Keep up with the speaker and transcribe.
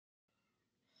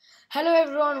Hello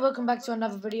everyone, welcome back to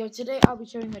another video. Today I'll be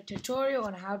showing a tutorial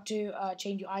on how to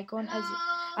change your icon.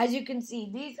 As you can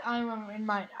see, I am not in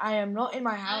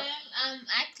my house. I am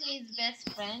actually his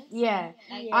best friend. Yeah.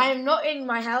 I am not in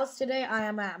my house today. I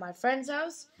am at my friend's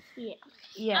house.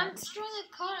 Yeah. I'm destroying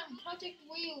a car and Project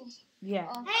Wheels.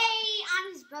 Yeah. Hey,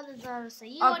 I'm his brother though, so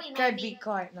you already know Okay, me. be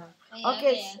quiet now. Yeah,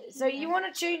 Okay, so you want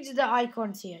to change the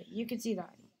icons here. You can see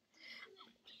that.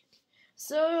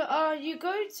 So you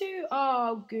go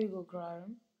to Google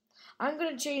Chrome. I'm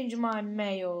gonna change my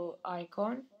mail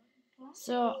icon.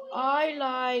 So I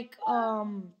like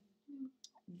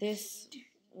this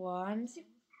one.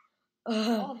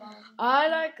 I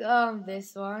like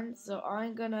this one. So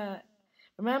I'm gonna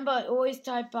remember always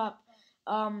type up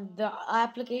the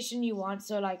application you want.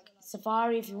 So like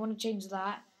Safari, if you want to change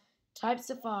that, type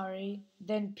Safari,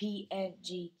 then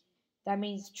PNG. That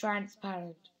means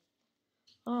transparent.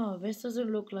 Oh, this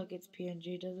doesn't look like it's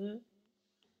PNG, does it?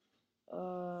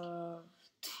 I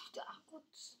got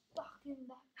stuck in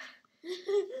that.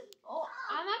 Oh,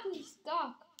 I'm actually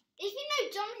stuck. If you know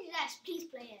Geometry Dash, please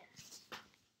play it.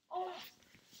 Oh.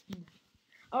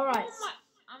 Alright.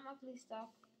 I'm actually stuck.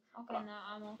 Okay, now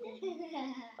I'm okay.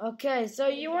 Okay, so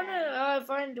you wanna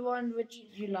find one which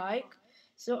you like.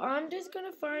 So I'm just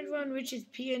gonna find one which is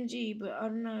PNG, but I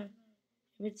don't know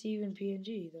if it's even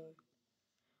PNG though.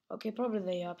 Okay, probably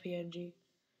they are PNG.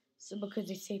 So because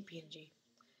they say PNG.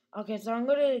 Okay, so I'm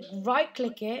gonna right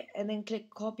click it and then click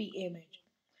copy image.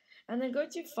 And then go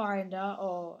to Finder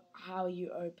or how you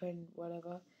open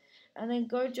whatever. And then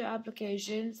go to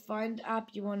applications, find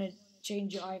app you wanna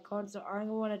change your icon. So I'm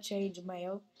gonna wanna change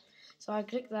mail. So I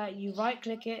click that, you right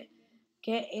click it,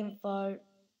 get info,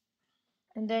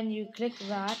 and then you click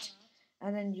that,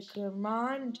 and then you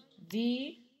command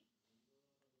V,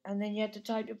 and then you have to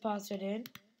type your password in.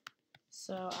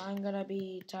 So I'm gonna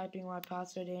be typing my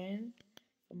password in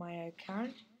for my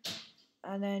account,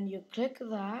 and then you click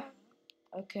that,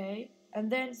 okay, and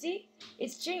then see,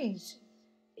 it's changed.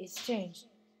 It's changed.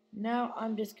 Now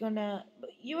I'm just gonna,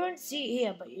 you won't see it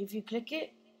here, but if you click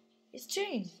it, it's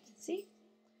changed. See?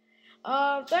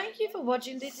 Thank you for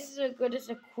watching. This is just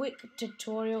a quick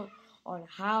tutorial on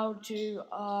how to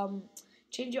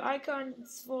change your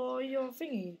icons for your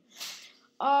thingy.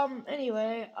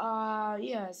 Anyway,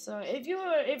 yeah. So if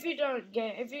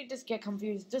you just get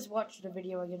confused, just watch the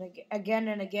video again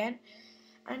and again.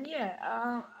 And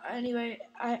yeah. Anyway,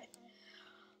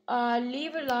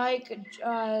 leave a like,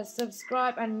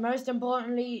 subscribe, and most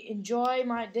importantly, enjoy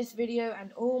this video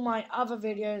and all my other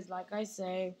videos. Like I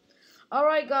say.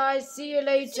 Alright guys, see you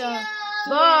later.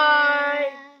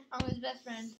 Bye. I'm his best friend.